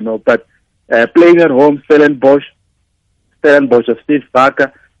Sundowns, but Playing at home, Stellenbosch of Steve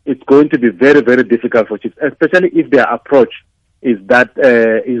Barker, it's going to be very, very difficult for Chiefs, especially if their approach is that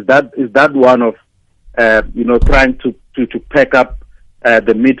one of trying to pack up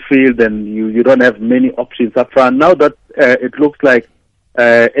the midfield, and you don't have many options up front. Now that it looks like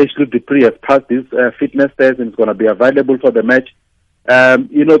Ashley Dupree has passed his fitness test and is going to be available for the match,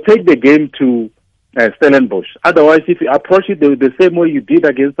 take the game to Stellenbosch. Otherwise, if you approach it the same way you did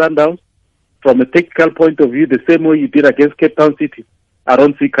against Sundowns, from a tactical point of view, the same way you did against Cape Town City, I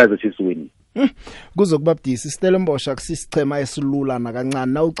don't see Kaizer Chiefs winning. Kuzokubabudisa Stellenbosch akusisichema esilula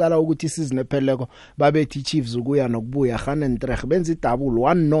nakancane na uqala ukuthi isizini epheleko babethi Chiefs ukuya nokubuya Ganentreg benza idouble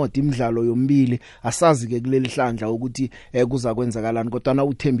 1-0 imidlalo yombili asazi ke kuleli hlandla ukuthi kuza kwenzakalani kodwa na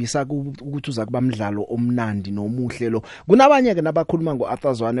uthembisa ukuthi uza kuba umdlalo omnandi nomuhle lo. Kunabanye ke nabakhuluma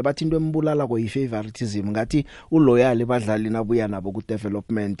ngoAthazwane bathi into embulala ko ifavoritism ngathi uloyal badlali nabuya nabo ku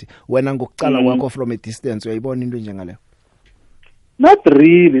development. Wena ngokucala kwakho from a distance uyayibona into njengaleyo? Not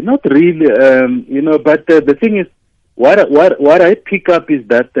really. But the thing is, what I pick up is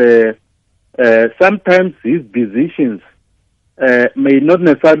that sometimes his decisions may not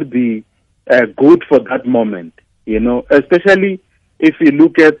necessarily be good for that moment. Especially if you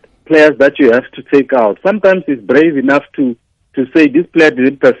look at players that you have to take out. Sometimes he's brave enough to say this player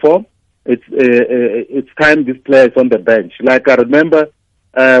didn't perform. It's time this player is on the bench. Like I remember.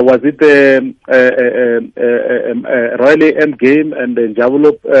 Was it Royal AM game and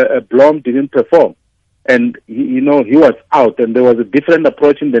Javulo Blom didn't perform, and he was out, and there was a different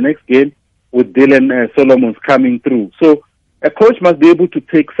approach in the next game with Dylan Solomons coming through. So a coach must be able to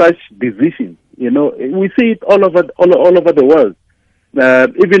take such decisions. We see it all over the world.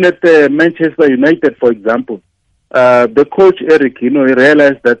 Even at Manchester United, for example, the coach Eric, he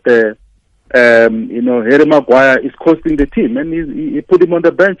realized that. Harry Maguire is costing the team, and he put him on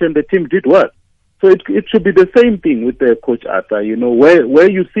the bench, and the team did well. So it should be the same thing with Coach Arthur.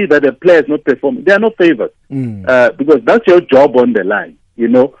 Where you see that a player is not performing, they are not favored because that's your job on the line.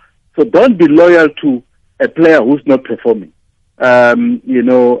 So don't be loyal to a player who's not performing. I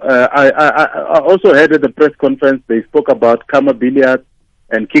also heard at the press conference they spoke about Kama Billiard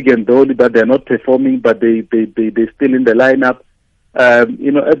and Keegan Dolly, that they're not performing, but they're still in the lineup. At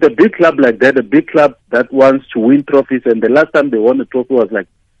a big club like that, a big club that wants to win trophies, and the last time they won a trophy was like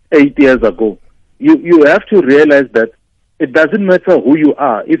 8 years ago. You have to realize that it doesn't matter who you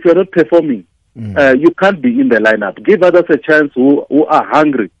are. If you're not performing, you can't be in the lineup. Give others a chance who are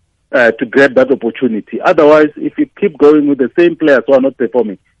hungry to grab that opportunity. Otherwise, if you keep going with the same players who are not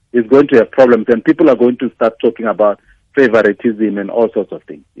performing, it's going to have problems, and people are going to start talking about favoritism and all sorts of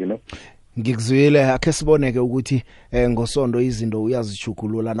things, Ngikuzwile akhe siboneke ukuthi ngosonto izinto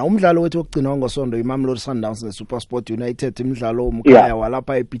uyazichukulula na umdlalo wethu wokugcina ngosonto iMamelodi Sundowns neSuperSport United imidlalo umkhaya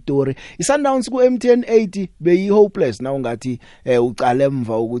walapha ePitori iSundowns ku MTN 8 beyi hopeless na ungathi uqale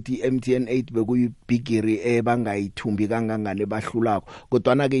emva ukuthi MTN 8 bekuyibigiri bangayithumbi kangangane bahlulako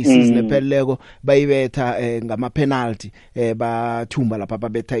kodwa na ke isizini epheleleko bayibetha ngama penalty bathumba lapha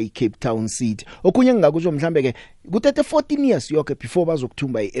babetha iCape Town City okunye ngakusho mhlambe ke kuthethe 14 years yonke before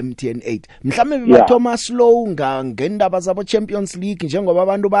bazokuthumba iMTN 8 mhlambe bathoma slow ngendaba zabo Champions League njengoba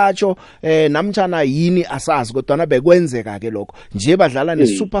abantu batsho namtjana yini asazi kodwa na bekwenzeka ke lokho nje badlala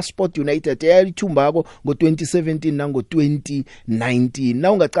neSuperSport United eyayithumbako ngo2017 nango 2019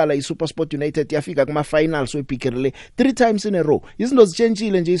 na ungaqala iSuperSport United yafika kuma finals webigiri 3 times in a row izinto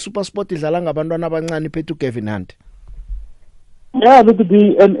zichenjile nje iSuperSport idlala ngabantwana abancane phethu Kevin Hunt. Yeah, it would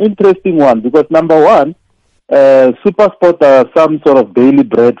be an interesting one because number one, SuperSport are some sort of daily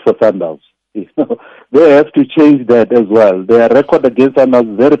bread for Sundowns. They have to change that as well. Their record against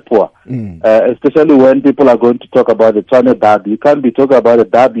Sundowns is very poor, especially when people are going to talk about the Tshwane derby. You can't be talking about a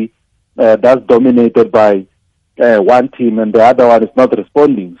derby that's dominated by one team and the other one is not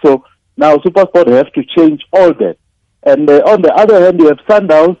responding. So now SuperSport have to change all that. And on the other hand, you have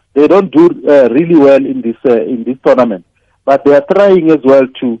Sundowns. They don't do really well in this tournament, but they are trying as well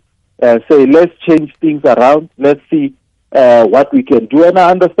to say, let's change things around. Let's see what we can do. And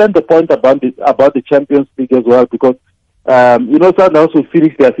I understand the point about the Champions League as well, because Sundowns will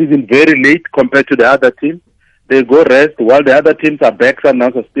finish their season very late compared to the other teams. They go rest while the other teams are back.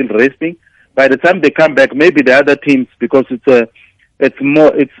 Sundowns are still resting. By the time they come back, maybe the other teams, because it's a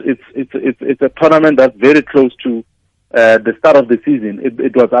tournament that's very close to the start of the season.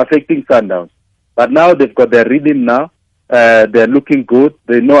 It was affecting Sundowns, but now they've got their rhythm now. They're looking good.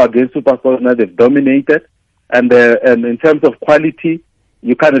 They know against SuperSport now they've dominated, and in terms of quality,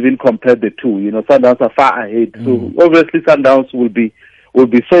 you can't even compare the two. Sundowns are far ahead. So obviously Sundowns will be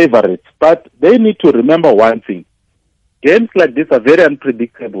favorites, but they need to remember one thing: games like this are very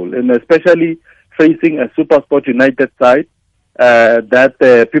unpredictable, and especially facing a SuperSport United side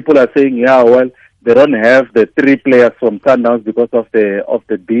that people are saying, yeah, well, they don't have the 3 players from Sundowns because of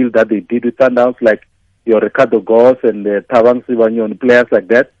the deal that they did with Sundowns, like your Ricardo Goss and the Thabang Sibanyon, players like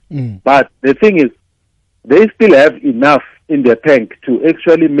that. But the thing is, they still have enough in their tank to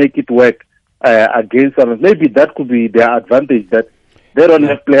actually make it work against Sundowns. Maybe that could be their advantage, that they don't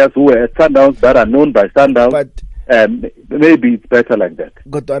have players who are at Sundowns that are known by Sundowns. But maybe it's better like that.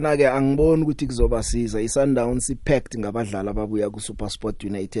 Kodwa ke angiboni ukuthi kuzobasiza. iSundowns ipacked ngabadlali ababuya ku SuperSport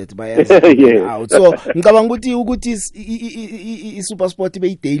United bayazi out. So ngicabanga ukuthi iSuperSport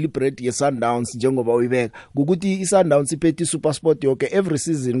ibe daily bread yeSundowns njengoba uyibeka ukuthi iSundowns iphethe iSuperSport yonke every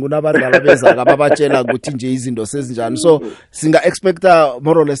season kunabadlali beza ababatshela ukuthi nje izinto sezinjani. So singa expecta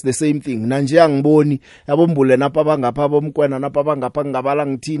more or less the same thing. Nanje angiboni abombule napha bangapha bomkwena napha bangapha ngabala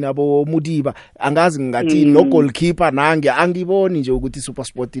ngithini abo Mudiba angazi ngathini no goalkeeper nange angiboni nje ukuthi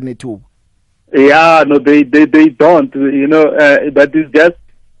SuperSport inethuba. Yeah, no, they don't, you know, but it's just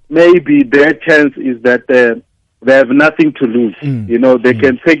maybe their chance is that they have nothing to lose. You know, they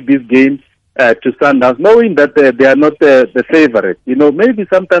can take this game to Sundowns, knowing that they are not the favorite. You know, maybe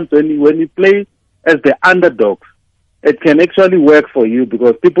sometimes when you play as the underdogs, it can actually work for you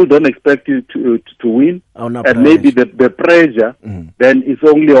because people don't expect you to win, and maybe the pressure then is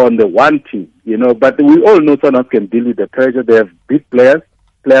only on the one team, you know. But we all know Sundowns can deal with the pressure. They have big players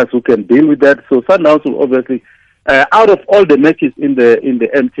who can deal with that. So Sundowns will obviously, out of all the matches in the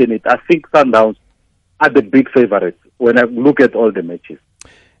MTN8, I think Sundowns are the big favorites when I look at all the matches.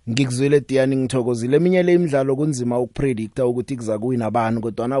 Ngikuzwile Tiani ngithokozile eminye le imidlalo kunzima ukupredicta ukuthi kuzakuwina abani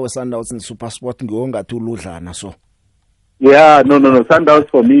kodwa nawe Sundowns ni SuperSport ngiwongathi uludlana so. Yeah, no. Sundowns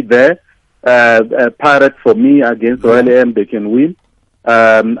for me there. Pirates for me against Royal AM, they can win.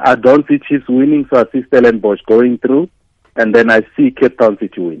 I don't see Chiefs winning, so I see Stellenbosch going through. And then I see Cape Town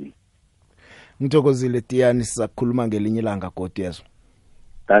City winning. Ngithokozile Tiani sizakhuluma ngelinye ilanga kodwa yezo.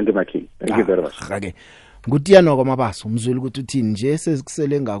 Thank you, my king. Thank you very much. Okay. Ngutiyana kwamabaso umzweli ukuthi uthini nje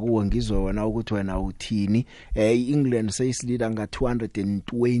sesikusele ngakuwe ngizwe wena ukuthi wena uthini iEngland seyisilida nga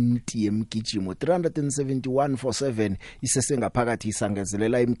 220 emgijimo 371-7 isesengaphakathi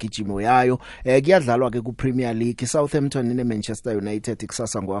isangezelela emgijimo yayo kuyadlalwa ke ku Premier League Southampton ine Manchester United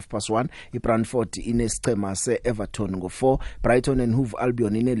kusasa ngo 1:30 iBrentford ine sichema seEverton ngo 4 Brighton and Hove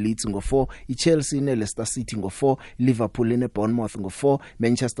Albion ine Leeds ngo 4 iChelsea ine Leicester City ngo 4 Liverpool ine Bournemouth ngo 4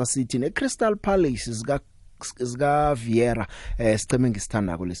 Manchester City ine Crystal Palace zika Vieira siceme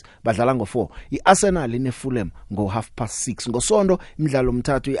ngisithandako lesi badlala ngo 4 iArsenal ine Fulham ngo 6:30 ngosonto imidlalo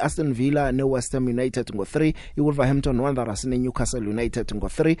omthathu iAston Villa ne West Ham United ngo 3 iWolverhampton Wanderers ne Newcastle United ngo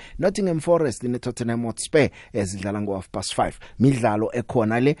 3 Nottingham Forest ne Tottenham Hotspur ezidlala ngo 5:30 midlalo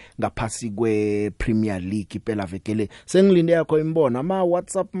ekhona le ngaphasi kwe Premier League phela vekele sengilinde yakho imbona ama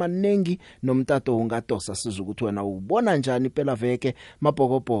WhatsApp manengi nomtato ungadosa siza ukuthi wena ubona njani phela veke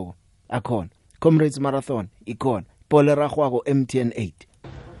mabhokobhoko akhona Comrades Marathon ikona polera kwako MTN8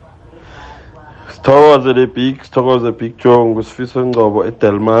 Sithokoze big Joe ngusifisa Ngcobo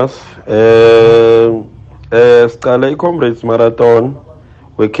eDelmas siqala iComrades Marathon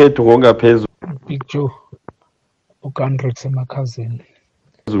wekhethu ngongaphezulu Big Joe uGandrix emakhazeni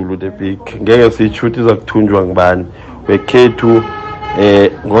Zulu the big ngeke sichuthi zakuthunjwa ngibani wekhethu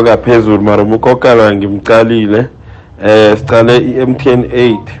ngokaphezulu mara umukokala ngimcalile siqale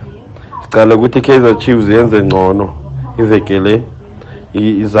iMTN8 siqala ukuthi Kaizer Chiefs yenze ngcono ivekele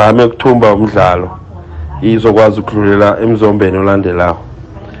izame ukuthumba umdlalo izokwazi ukudlulela emzombeni olandelayo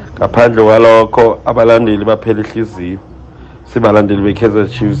ngaphandle kwalokho abalandeli baphela ihliziyo sibalandeli beKaizer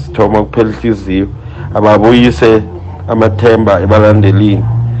Chiefs thoma ukuphela ihliziyo ababuyise amathemba ebalandelini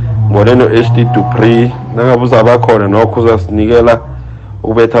ngoleno HD Dupree nangabuza abakhona nokho uzasinikela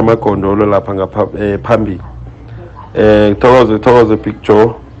ubetha amagondolo lapha ngaphambili thokoze Big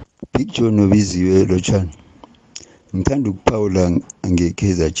Joe nobiziwe lochani ngithanda ukuphawula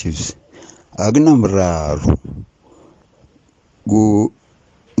ngeKaizer Chiefs akunamraro ku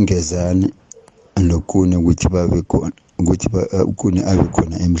ngezane lokune ukuthi babe khona ukuthi ukune abe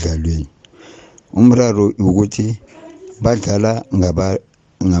khona emidlalweni umraro ukuthi badlala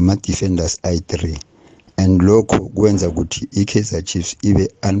ngama defenders i3 and lokho kwenza ukuthi iKaizer Chiefs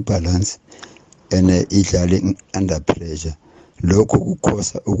ibe unbalanced and idlale under pressure lokho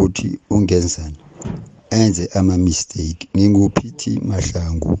kukhosa ukuthi ungenzani enze ama mistake nginguphithi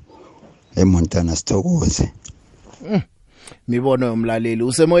Mahlangu eMontana sithokoze mibono yomlaleli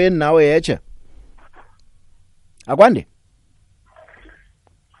usemoyeni nawe yeche akwande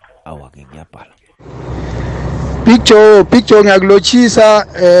awake ngiyabhala Big Joe ngiyakulochisa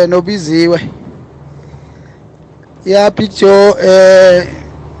nobiziwe Ya Picho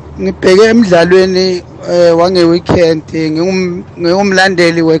ngibheke emidlalweni wange weekend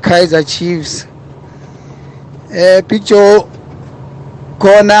ngingumlandeli weKaizer Chiefs. Picho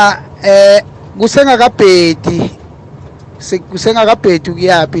khona kusengakabhedi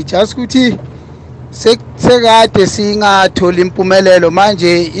kuyaphi just ukuthi sekade singatholi impumelelo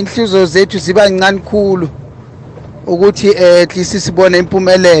manje inhliziyo zethu ziba incane kakhulu ukuthi at least sibone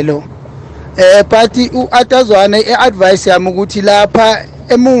impumelelo. But uAtazwane iadvice yami ukuthi lapha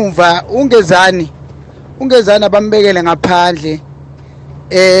emumva ungezani abambekele ngaphandle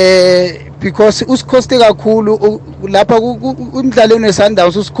because usikhoste kakhulu lapha umdlalweni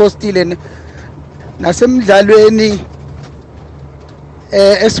weSundowns usikhostile nasemidlalweni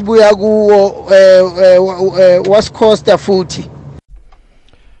esibuya kuwo wasikhosta futhi.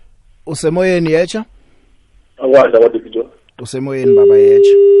 Usemoyeni Yecha? Akwazi abadipito. Usemoyeni baba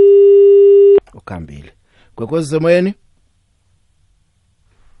Yecha. Ukhambile. Kwekwezi semoyeni?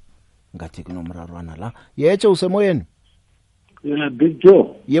 Ngathi kunomrarwana la. Yecha usemoyeni? Yeah, Big Joe.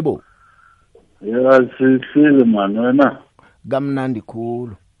 Yebo. Yeah, sisile man wena. Kamnandi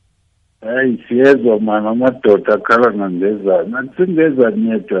khulu. Hey, siyezwa man amadoda akhala ngangezana. Singeza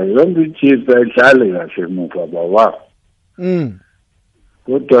nyedwa yonke iChiefs ayidlale kahle emuva baba.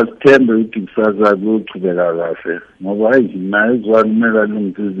 Kodwa sithembe ukuthi kusasa kuchubeka kahle ngoba hayi naye izwanimela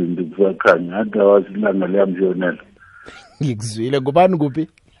lungisa izinto kusakhanya otherwise ilanga liyamshonela. Ngikuzwile ngubani kuphi?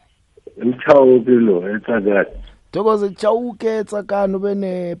 Ichawuke lo etsakade. Thokoze Chawuke etsakani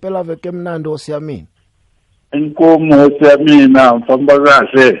bene phela veke emnandi osiyamini. Inkomo osiyamina mfamba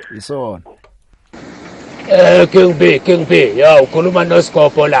kahle. Isona. King B ya ukhuluma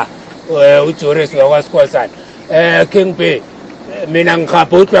noScopo la. uJoris wakwaSkhosana. King B mina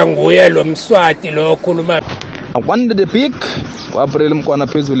ngikhabhudwa nguye lo Mswati lo okhuluma. One the big wabrele mkwana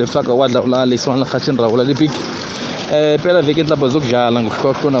phezulu efaka wadla ulala isona khatshini rawula le big phela veke inhlaba zokudlala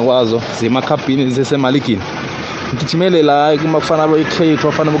ngokukhona kwazo zemakhabhini zesemaligini ngithimele la kumakufana lo ikhetho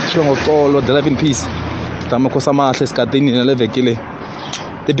afana bokuthwa ngoxolo the life in peace damakhosa amahle esikadini nelevekile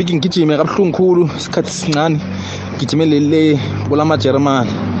the big ngijime kabuhlungu khulu isikhathi sincane ngijimele le bola maJerman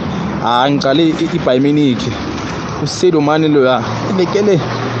ngiqale iBayern Munich uselo mani lo ya ibekele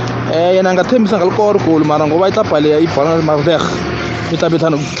yena ngathembisa ngalikoro goal mara ngoba itabhale ibhola Marveg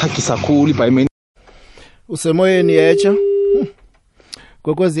itabethana ukukhakisa khulu iBayern. Usemoyeni Yecha?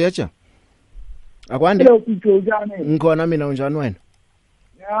 Kwekwezi Yecha? Akwande? Ngikhona mina unjani wena?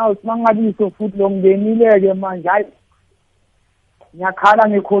 Ya usimangabiso futhi lo ngenileke manje hayi. Ngiyakhala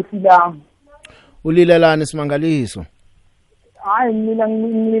ngekhosi lami. Ulilelani simangaliso? Hayi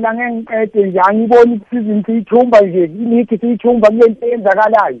mina ngengiqede nje angiboni isizini siyithumba nje iligi siyithumba kulento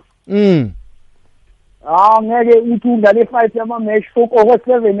eyenzakalayo. Ngeke uthi udlale 5 yama-match sokoko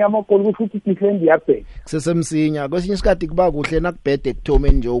 7 yamagoli kusho ukuthi defend yabheka. Kusesemsinya kwesinye isikhathi kuba kuhle nakubhede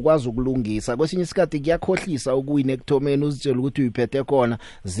ekuthomeni nje ukwazi ukulungisa kwesinye isikhathi kuyakhohlisa ukuwina ekuthomeni uzitshela ukuthi uyiphethe khona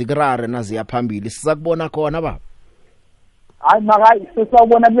zikurare naziya phambili sizakubona khona baba. Hayi makayi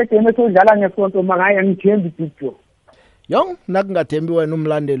sesawubona kule game esodlala ngesonto makayi angithembi Bigjo. Yong nakungathembi wena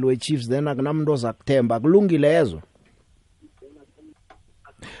umlandeli weChiefs then akunamuntu ozakuthemba kulungile yezo.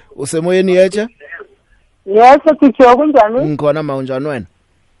 Usemoyeni Yecha? Yes, Bigjo kunjani? Ngikhona mawunjani wena?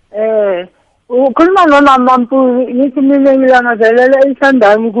 Ukhuluma noMampu ngithi mina ngilangazelela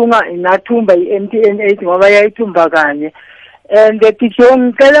iSundowns kunga inathumba iMTN 8 ngoba yayithumba kanye. And Bigjo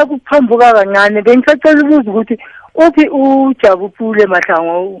ngicela kuphambuka kancane bengisacela ukubuza ukuthi uphi uJabupule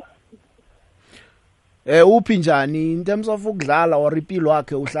Mahlango? Uphi njani in terms of ukudlala or impilo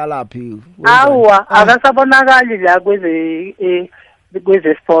yakhe uhlala phi? Awa akasabonakali la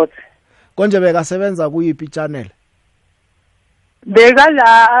kweze sports. Konje bekasebenza kuyiphi channel? Beka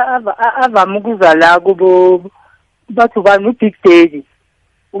la avama ukuza la kubo bathu bani uBig Daddy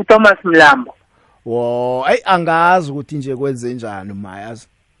uThomas Mlambo. Wo angazi ukuthi nje kwenze njani mayazi.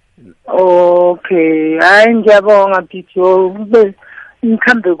 Okay hayi ngiyabonga Bigjo ube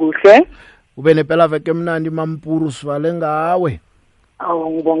ngikhambe kuhle. Ube nephela veke emnandi Mampuru sivale ngawe.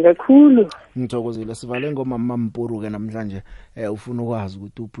 Ngibonge khulu. Ngithokozile sivale ngoma Mampuru ke namhlanje ufuna ukwazi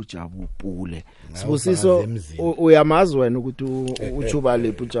ukuthi uphi uJabupule. Sibusiso uyamazi wena ukuthi uchuba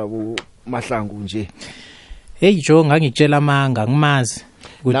lephi uJabu Mahlangu nje. Hey Joe ngangitshela amanga ngimazi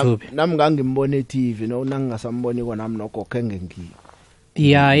ukuthi nami ngangimbone eTV no nangingasamboni kona nami nogokhe ngengi.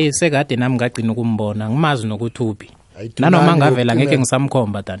 Yeah sekade nami ngagcina ukumbona ngimazi nokuthi uphi. Nanoma ngavela ngeke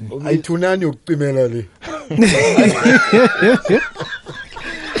ngisamkhomba dani. Ayithunani ukucimela le.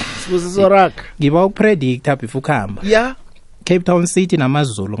 Sibusiso rak. Ngiba ukupredict before ukhamba. Yeah. Cape Town City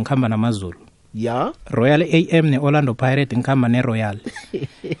namazulu ngikhamba namazulu. ya Royal AM ne-Orlando Pirates ngikhamba ne-Royal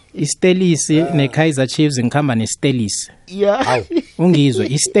i-Stelis ne-Kaizer Chiefs ngikhamba ne-Stelis ya ungizwe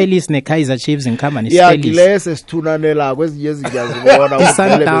i-Stelis ne-Kaizer Chiefs ngikhamba ya ne-Stelis kilese sithunanela kwezinye izingiyazibona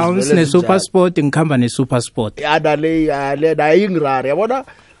i-Sundowns ne-Supersport ngikhamba ne-Supersport adale nayingirari yabona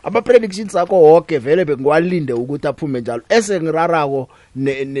ama-predictions akho wonke vele bengiwalinde ukuthi aphume njalo esengirarako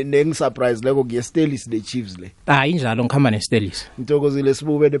nengisurprise leko kuye-Stelis ne-Chiefs le injalo ngikhamba ne-Stelis ngithokozile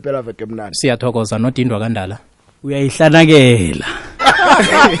sibubene phela veke mnandi siyathokoza nodindwa kandala uyayihlanakela